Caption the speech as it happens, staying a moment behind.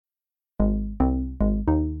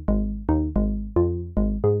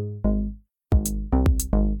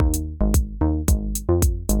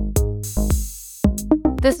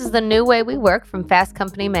This is the new way we work from Fast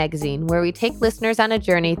Company magazine, where we take listeners on a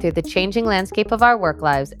journey through the changing landscape of our work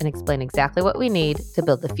lives and explain exactly what we need to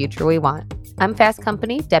build the future we want. I'm Fast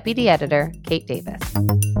Company Deputy Editor Kate Davis.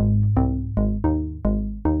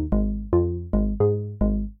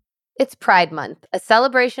 It's Pride Month, a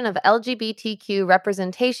celebration of LGBTQ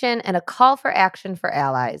representation and a call for action for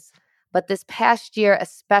allies. But this past year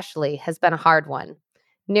especially has been a hard one.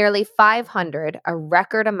 Nearly 500, a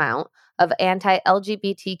record amount, of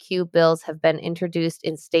anti-LGBTQ bills have been introduced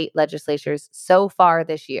in state legislatures so far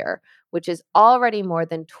this year, which is already more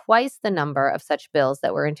than twice the number of such bills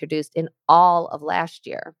that were introduced in all of last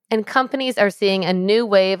year. And companies are seeing a new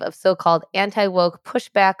wave of so-called anti-woke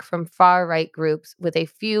pushback from far-right groups with a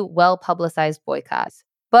few well-publicized boycotts.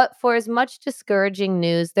 But for as much discouraging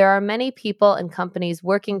news, there are many people and companies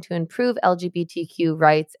working to improve LGBTQ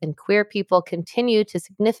rights, and queer people continue to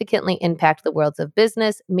significantly impact the worlds of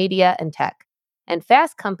business, media, and tech. And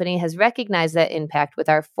Fast Company has recognized that impact with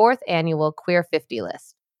our 4th annual Queer 50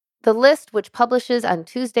 list. The list, which publishes on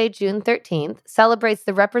Tuesday, June 13th, celebrates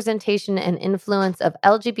the representation and influence of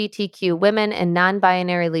LGBTQ women and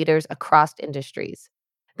non-binary leaders across industries.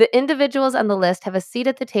 The individuals on the list have a seat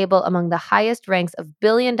at the table among the highest ranks of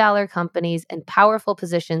billion-dollar companies and powerful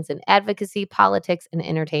positions in advocacy, politics, and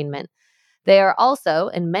entertainment. They are also,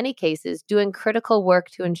 in many cases, doing critical work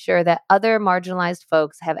to ensure that other marginalized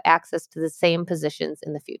folks have access to the same positions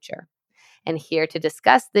in the future. And here to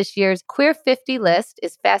discuss this year's Queer 50 list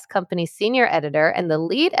is Fast Company's senior editor and the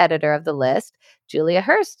lead editor of the list, Julia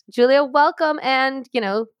Hurst. Julia, welcome. And,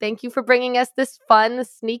 thank you for bringing us this fun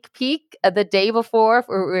sneak peek the day before,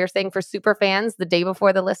 we were saying for super fans, the day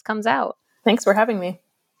before the list comes out. Thanks for having me.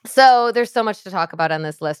 So there's so much to talk about on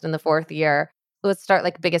this list in the 4th year. Let's start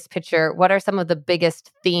biggest picture. What are some of the biggest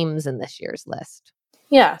themes in this year's list?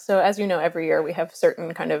 Yeah. So as you know, every year we have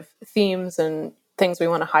certain kind of themes and things we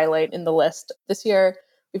want to highlight in the list. This year,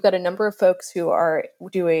 we've got a number of folks who are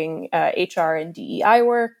doing HR and DEI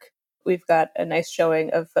work. We've got a nice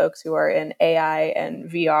showing of folks who are in AI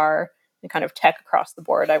and VR and kind of tech across the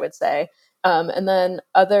board, I would say. And then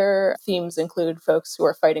other themes include folks who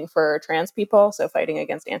are fighting for trans people, so fighting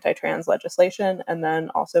against anti-trans legislation, and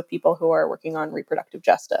then also people who are working on reproductive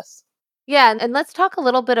justice. Yeah, and let's talk a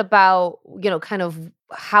little bit about, kind of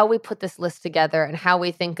how we put this list together and how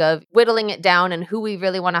we think of whittling it down and who we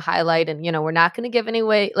really want to highlight. And, we're not going to give any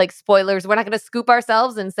way, spoilers. We're not going to scoop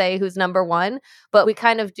ourselves and say who's number one, but we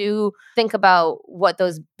kind of do think about what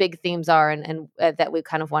those big themes are and that we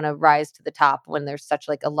kind of want to rise to the top when there's such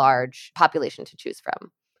a large population to choose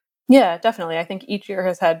from. Yeah, definitely. I think each year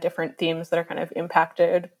has had different themes that are kind of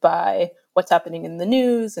impacted by what's happening in the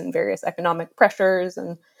news and various economic pressures.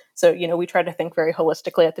 And so, we try to think very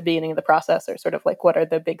holistically at the beginning of the process, or sort of what are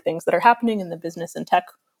the big things that are happening in the business and tech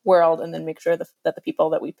world, and then make sure that the people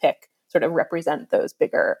that we pick sort of represent those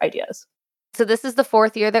bigger ideas. So this is the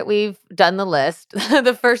 4th year that we've done the list.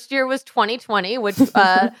 The first year was 2020, which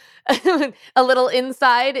a little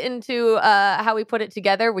insight into how we put it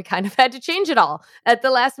together. We kind of had to change it all at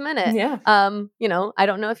the last minute. Yeah. I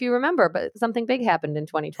don't know if you remember, but something big happened in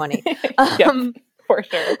 2020. Yep, for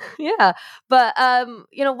sure. Yeah. But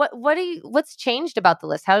what's changed about the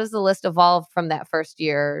list? How does the list evolve from that first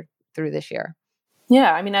year through this year?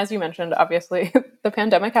 Yeah, I mean, as you mentioned, obviously, the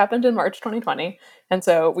pandemic happened in March 2020. And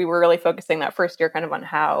so we were really focusing that first year kind of on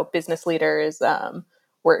how business leaders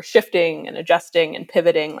were shifting and adjusting and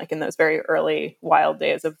pivoting, in those very early wild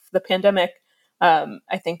days of the pandemic.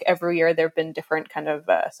 I think every year there have been different kind of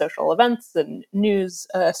social events and news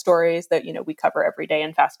stories that, we cover every day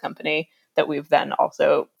in Fast Company that we've then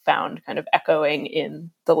also found kind of echoing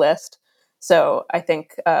in the list. So I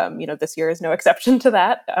think, this year is no exception to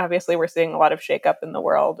that. Obviously, we're seeing a lot of shakeup in the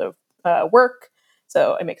world of work.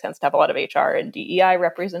 So it makes sense to have a lot of HR and DEI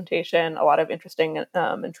representation. A lot of interesting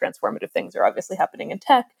and transformative things are obviously happening in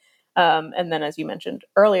tech. And then, as you mentioned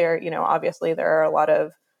earlier, obviously there are a lot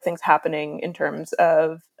of things happening in terms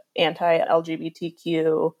of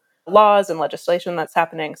anti-LGBTQ laws and legislation that's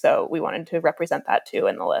happening. So we wanted to represent that too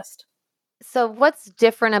in the list. So what's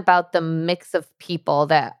different about the mix of people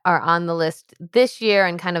that are on the list this year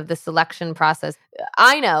and kind of the selection process?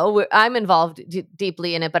 I know I'm involved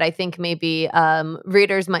deeply in it, but I think maybe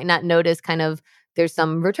readers might not notice kind of there's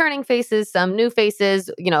some returning faces, some new faces,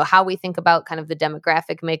 how we think about kind of the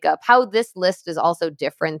demographic makeup, how this list is also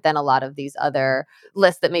different than a lot of these other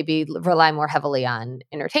lists that maybe rely more heavily on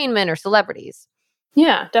entertainment or celebrities.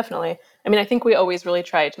 Yeah, definitely. I mean, I think we always really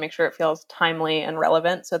try to make sure it feels timely and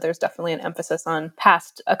relevant. So there's definitely an emphasis on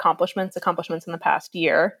past accomplishments in the past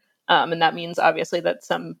year. And that means obviously that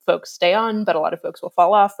some folks stay on, but a lot of folks will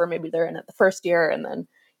fall off, or maybe they're in it the first year and then,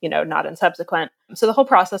 not in subsequent. So the whole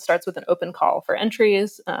process starts with an open call for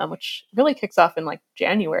entries, which really kicks off in like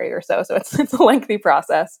January or so. So it's a lengthy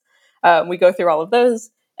process. We go through all of those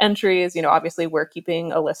entries. Obviously we're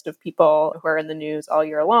keeping a list of people who are in the news all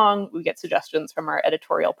year long. We get suggestions from our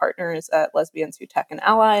editorial partners at Lesbians Who Tech and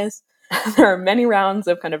Allies. There are many rounds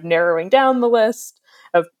of kind of narrowing down the list,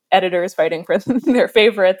 of editors fighting for their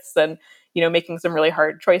favorites and making some really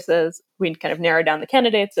hard choices. We kind of narrow down the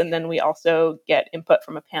candidates, and then we also get input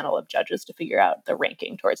from a panel of judges to figure out the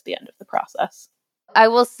ranking towards the end of the process. I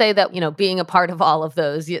will say that, being a part of all of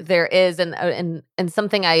those, there is, and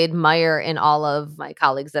something I admire in all of my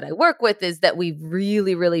colleagues that I work with is that we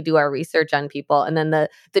really, really do our research on people. And then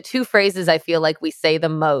the two phrases I feel like we say the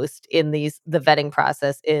most in the vetting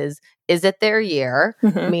process is it their year?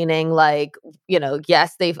 Mm-hmm. Meaning like,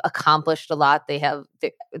 yes, they've accomplished a lot. They have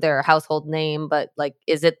their household name, but like,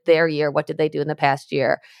 is it their year? What did they do in the past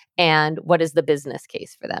year? And what is the business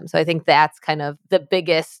case for them? So I think that's kind of the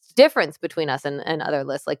biggest difference between us and other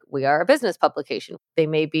lists. Like, we are a business publication. They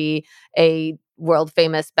may be a world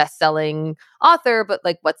famous best-selling author, but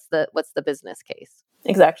like, what's the business case?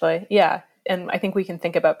 Exactly. Yeah. And I think we can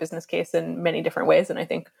think about business case in many different ways. And I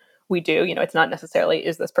think we do. It's not necessarily,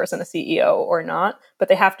 is this person a CEO or not, but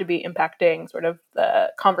they have to be impacting sort of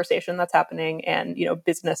the conversation that's happening and,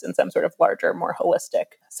 business in some sort of larger, more holistic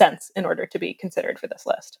sense in order to be considered for this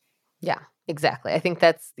list. Yeah, exactly. I think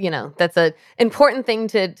that's a important thing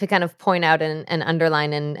to kind of point out and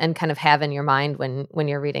underline and kind of have in your mind when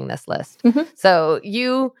you're reading this list. Mm-hmm. So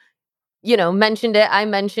you mentioned it. I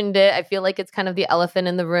mentioned it. I feel like it's kind of the elephant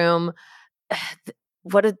in the room.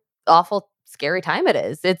 What an awful, scary time it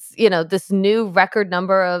is. It's, this new record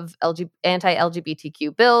number of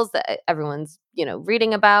anti-LGBTQ bills that everyone's,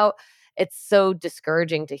 reading about. It's so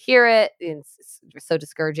discouraging to hear it. It's so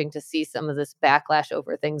discouraging to see some of this backlash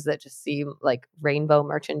over things that just seem like rainbow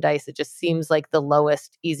merchandise. It just seems like the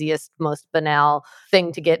lowest, easiest, most banal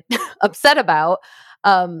thing to get upset about.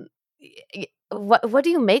 What do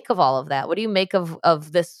you make of all of that? What do you make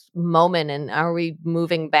of this moment? And are we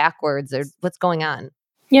moving backwards, or what's going on?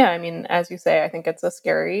 Yeah, I mean, as you say, I think it's a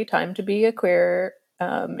scary time to be a queer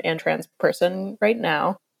and trans person right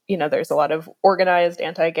now. There's a lot of organized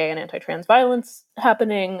anti-gay and anti-trans violence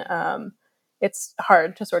happening. It's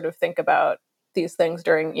hard to sort of think about these things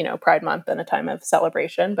during, Pride Month and a time of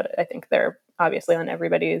celebration, but I think they're obviously on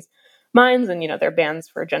everybody's minds. And, there are bans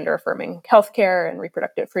for gender-affirming healthcare and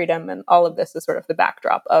reproductive freedom. And all of this is sort of the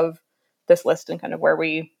backdrop of this list and kind of where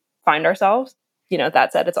we find ourselves.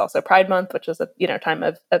 That said, it's also Pride Month, which is a, time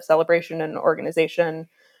of celebration and organization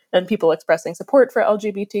and people expressing support for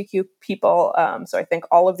LGBTQ people. So I think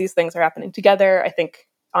all of these things are happening together. I think,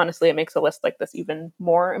 honestly, it makes a list like this even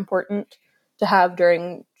more important to have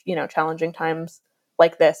during, challenging times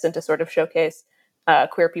like this, and to sort of showcase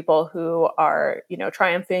queer people who are,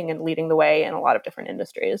 triumphing and leading the way in a lot of different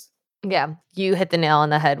industries. Yeah, you hit the nail on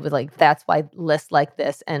the head with like, that's why lists like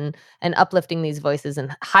this and uplifting these voices and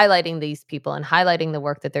highlighting these people and highlighting the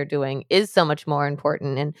work that they're doing is so much more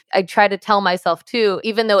important. And I try to tell myself too,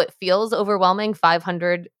 even though it feels overwhelming,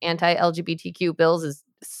 500 anti-LGBTQ bills is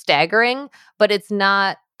staggering, but it's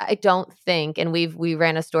not. I don't think, and we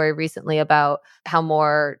ran a story recently about how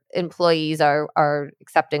more employees are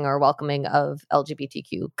accepting or welcoming of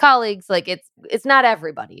LGBTQ colleagues. Like, it's not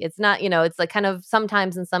everybody. It's not, it's like kind of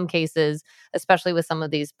sometimes in some cases, especially with some of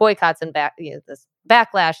these boycotts and this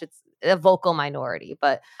backlash, it's a vocal minority.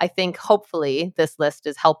 But I think hopefully this list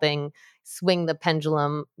is helping swing the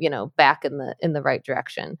pendulum, back in the right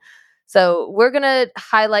direction. So we're going to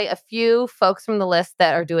highlight a few folks from the list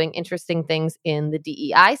that are doing interesting things in the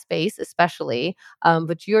DEI space, especially.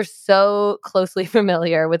 But you're so closely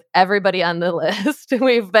familiar with everybody on the list.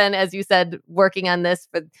 We've been, as you said, working on this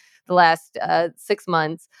for the last 6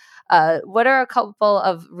 months. What are a couple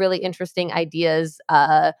of really interesting ideas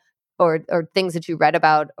or things that you read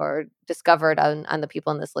about or discovered on the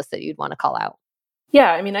people in this list that you'd want to call out?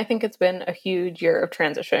 Yeah, I mean, I think it's been a huge year of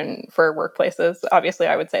transition for workplaces. Obviously,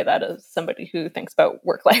 I would say that as somebody who thinks about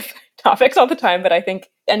work-life topics all the time, but I think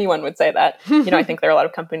anyone would say that. I think there are a lot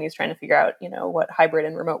of companies trying to figure out, what hybrid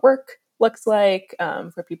and remote work looks like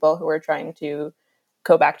for people who are trying to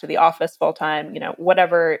go back to the office full time,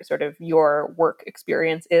 whatever sort of your work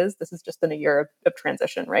experience is. This has just been a year of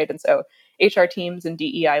transition, right? And so HR teams and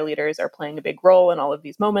DEI leaders are playing a big role in all of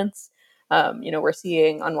these moments. We're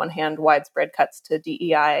seeing on one hand widespread cuts to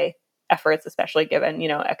DEI efforts, especially given,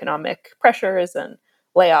 economic pressures and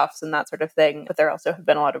layoffs and that sort of thing. But there also have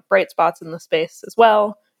been a lot of bright spots in the space as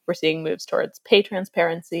well. We're seeing moves towards pay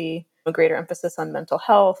transparency, a greater emphasis on mental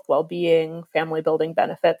health, well-being, family building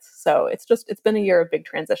benefits. So it's been a year of big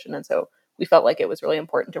transition. And so we felt like it was really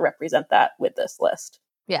important to represent that with this list.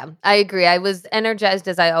 Yeah, I agree. I was energized,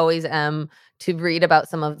 as I always am, to read about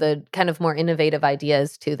some of the kind of more innovative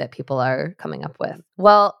ideas too that people are coming up with.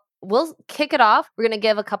 Well, we'll kick it off. We're going to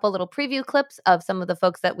give a couple little preview clips of some of the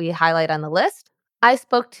folks that we highlight on the list. I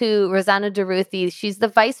spoke to Rosanna DeRuthi. She's the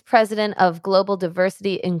Vice President of Global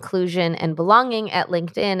Diversity, Inclusion, and Belonging at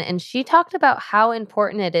LinkedIn, and she talked about how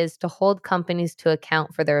important it is to hold companies to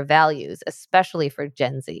account for their values, especially for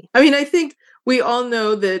Gen Z. I mean, I think we all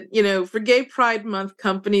know that, for Gay Pride Month,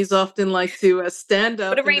 companies often like to stand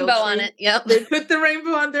up. Put a rainbow on it. Yep. They put the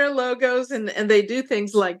rainbow on their logos and they do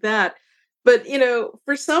things like that. But,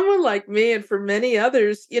 for someone like me and for many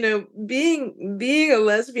others, being a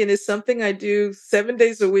lesbian is something I do 7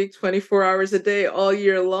 days a week, 24 hours a day, all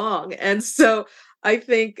year long. And so I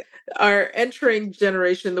think our entering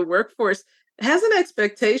generation, the workforce, has an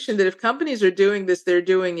expectation that if companies are doing this, they're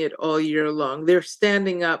doing it all year long. They're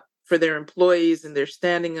standing up for their employees and they're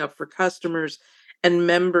standing up for customers and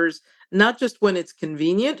members, not just when it's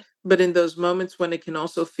convenient, but in those moments when it can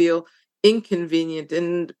also feel inconvenient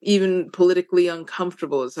and even politically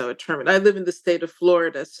uncomfortable, as I would term it. I live in the state of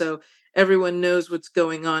Florida, so everyone knows what's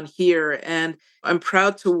going on here. And I'm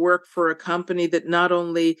proud to work for a company that not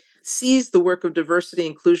only sees the work of diversity,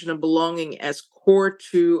 inclusion, and belonging as core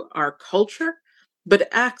to our culture, but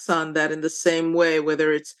acts on that in the same way,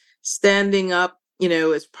 whether it's standing up,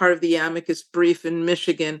 as part of the amicus brief in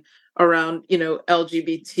Michigan around,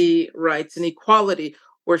 LGBT rights and equality,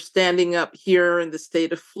 or standing up here in the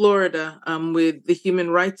state of Florida with the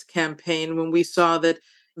Human Rights Campaign when we saw that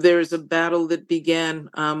there's a battle that began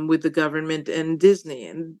with the government and Disney.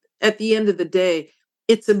 And at the end of the day,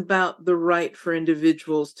 it's about the right for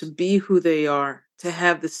individuals to be who they are, to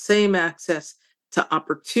have the same access to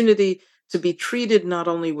opportunity, to be treated not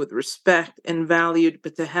only with respect and valued,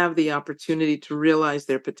 but to have the opportunity to realize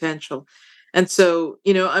their potential. And so,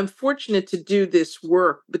 I'm fortunate to do this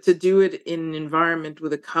work, but to do it in an environment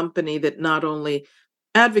with a company that not only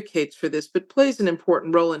advocates for this, but plays an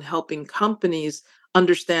important role in helping companies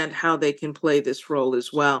understand how they can play this role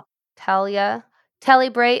as well. Talia. Telly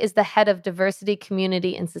Bray is the head of diversity,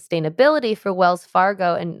 community, and sustainability for Wells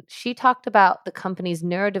Fargo, and she talked about the company's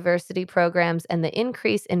neurodiversity programs and the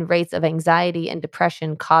increase in rates of anxiety and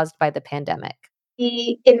depression caused by the pandemic.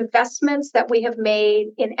 The investments that we have made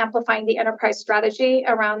in amplifying the enterprise strategy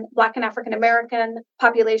around Black and African American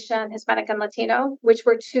population, Hispanic and Latino, which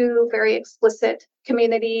were two very explicit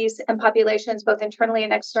communities and populations, both internally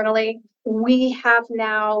and externally. We have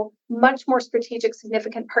now much more strategic,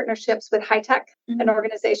 significant partnerships with High Tech, an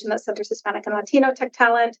organization that centers Hispanic and Latino tech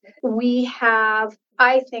talent. We have,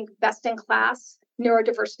 I think, best in class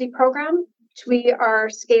neurodiversity program. We are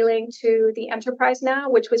scaling to the enterprise now,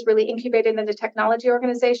 which was really incubated into technology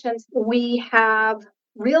organizations. We have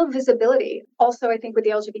real visibility also, I think, with the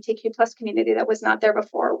LGBTQ plus community that was not there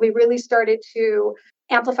before. We really started to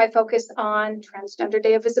amplify focus on Transgender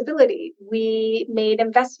Day of Visibility. We made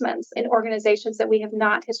investments in organizations that we have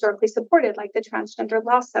not historically supported, like the Transgender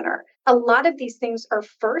Law Center. A lot of these things are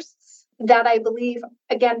firsts that I believe,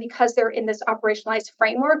 again, because they're in this operationalized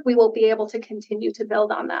framework, we will be able to continue to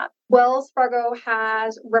build on that. Wells Fargo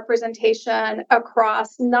has representation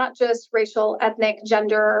across not just racial, ethnic,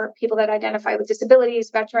 gender, people that identify with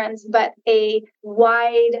disabilities, veterans, but a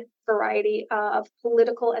wide variety of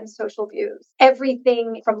political and social views.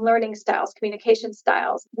 Everything from learning styles, communication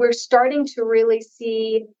styles. We're starting to really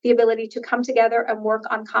see the ability to come together and work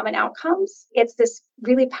on common outcomes. It's this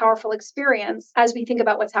really powerful experience as we think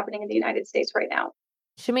about what's happening in the United States right now.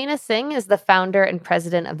 Shamina Singh is the founder and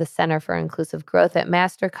president of the Center for Inclusive Growth at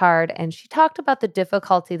MasterCard, and she talked about the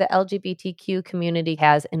difficulty the LGBTQ community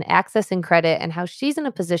has in accessing credit and how she's in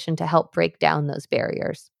a position to help break down those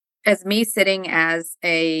barriers. As me sitting as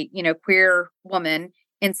a, queer woman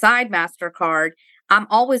inside MasterCard, I'm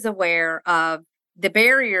always aware of the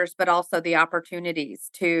barriers, but also the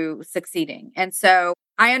opportunities to succeeding. And so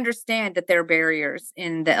I understand that there are barriers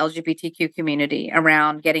in the LGBTQ community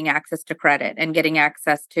around getting access to credit and getting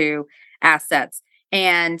access to assets.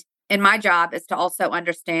 And my job is to also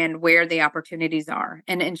understand where the opportunities are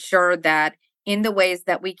and ensure that in the ways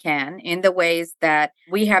that we can, in the ways that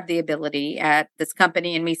we have the ability at this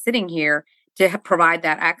company and me sitting here to provide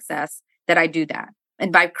that access, that I do that.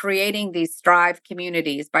 And by creating these Strive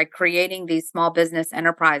communities, by creating these small business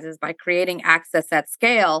enterprises, by creating access at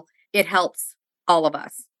scale, it helps all of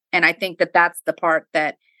us. And I think that that's the part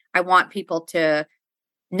that I want people to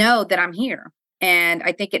know, that I'm here. And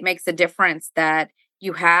I think it makes a difference that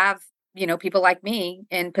you have people like me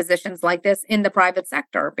in positions like this in the private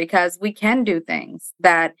sector, because we can do things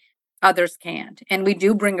that others can't. And we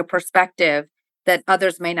do bring a perspective that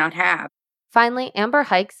others may not have. Finally, Amber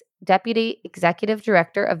Hikes, Deputy Executive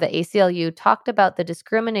Director of the ACLU, talked about the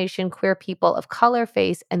discrimination queer people of color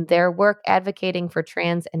face and their work advocating for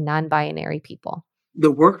trans and non-binary people.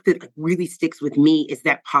 The work that really sticks with me is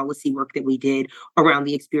that policy work that we did around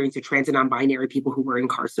the experience of trans and non-binary people who were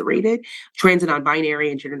incarcerated. Trans and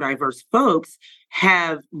non-binary and gender diverse folks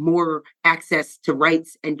have more access to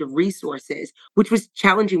rights and to resources, which was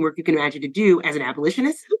challenging work you can imagine to do as an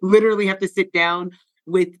abolitionist. Literally have to sit down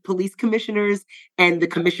with police commissioners and the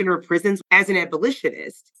commissioner of prisons. As an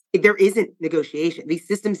abolitionist, there isn't negotiation. These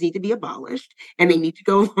systems need to be abolished and they need to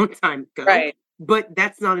go a long time ago. Right. But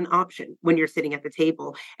that's not an option when you're sitting at the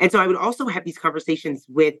table. And so I would also have these conversations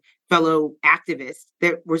with fellow activists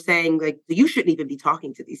that were saying, like, you shouldn't even be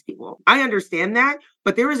talking to these people. I understand that,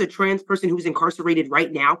 but there is a trans person who's incarcerated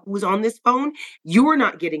right now who's on this phone. You're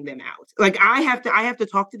not getting them out. Like, I have to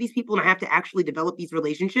talk to these people, and I have to actually develop these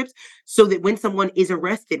relationships so that when someone is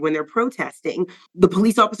arrested, when they're protesting, the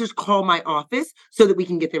police officers call my office so that we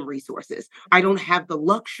can get them resources. I don't have the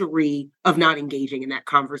luxury of not engaging in that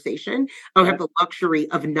conversation. I don't have the luxury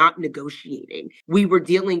of not negotiating. We were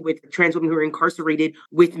dealing with trans women who were incarcerated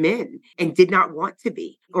with men and did not want to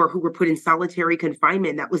be, or who were put in solitary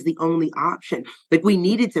confinement. That was the only option. Like, we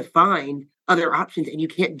needed to find other options, and you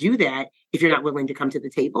can't do that if you're not willing to come to the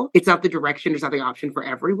table. It's not the direction, it's not the option for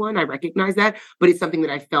everyone. I recognize that, but it's something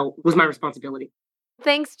that I felt was my responsibility.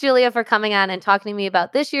 Thanks, Julia, for coming on and talking to me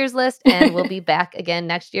about this year's list, and we'll be back again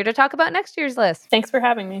next year to talk about next year's list. Thanks for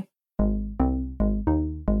having me.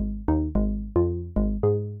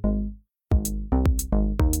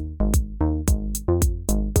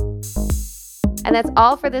 And that's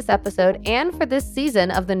all for this episode and for this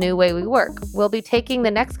season of The New Way We Work. We'll be taking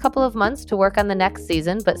the next couple of months to work on the next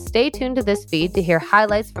season, but stay tuned to this feed to hear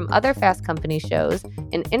highlights from other Fast Company shows,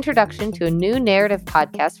 an introduction to a new narrative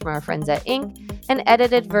podcast from our friends at Inc., and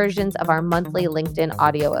edited versions of our monthly LinkedIn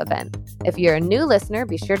audio event. If you're a new listener,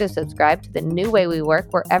 be sure to subscribe to The New Way We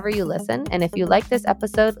Work wherever you listen. And if you like this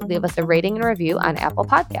episode, leave us a rating and review on Apple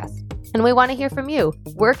Podcasts. And we want to hear from you.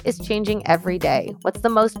 Work is changing every day. What's the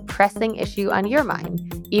most pressing issue on your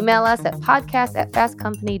mind? Email us at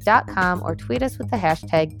podcast@fastcompany.com or tweet us with the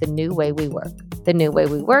hashtag #TheNewWayWeWork. The New Way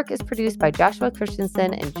We Work is produced by Joshua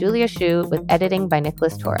Christensen and Julia Shu with editing by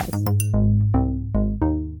Nicholas Torres.